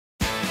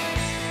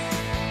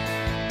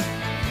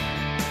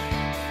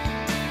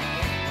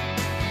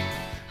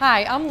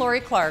Hi, I'm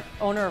Lori Clark,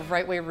 owner of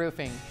Right Way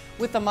Roofing.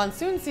 With the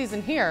monsoon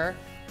season here,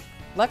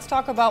 let's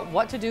talk about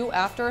what to do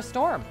after a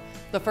storm.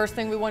 The first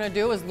thing we want to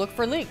do is look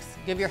for leaks.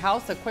 Give your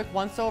house a quick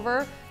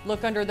once-over,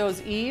 look under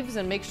those eaves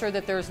and make sure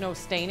that there's no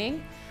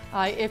staining.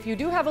 If you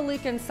do have a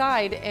leak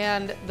inside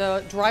and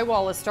the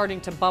drywall is starting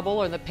to bubble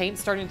or the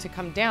paint's starting to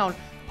come down,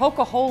 poke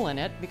a hole in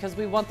it because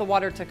we want the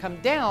water to come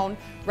down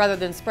rather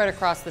than spread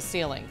across the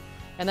ceiling.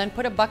 And then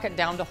put a bucket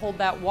down to hold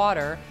that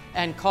water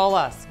and call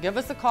us. Give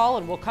us a call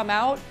and we'll come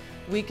out.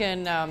 We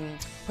can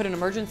put an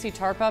emergency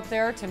tarp up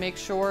there to make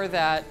sure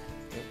that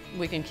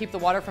we can keep the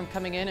water from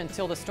coming in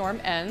until the storm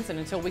ends and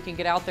until we can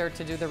get out there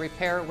to do the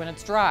repair when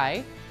it's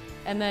dry.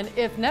 And then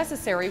if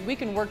necessary, we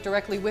can work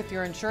directly with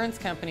your insurance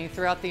company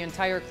throughout the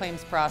entire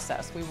claims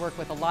process. We work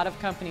with a lot of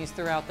companies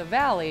throughout the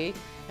valley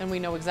and we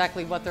know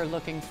exactly what they're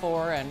looking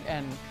for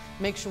and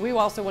make sure, we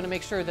also want to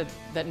make sure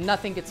that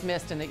nothing gets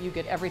missed and that you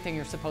get everything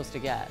you're supposed to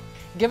get.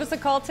 Give us a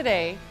call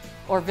today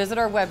or visit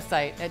our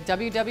website at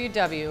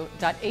www.azroof.com.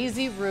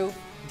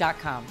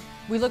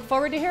 We look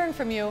forward to hearing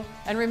from you,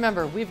 and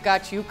remember, we've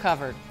got you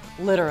covered,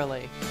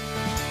 literally.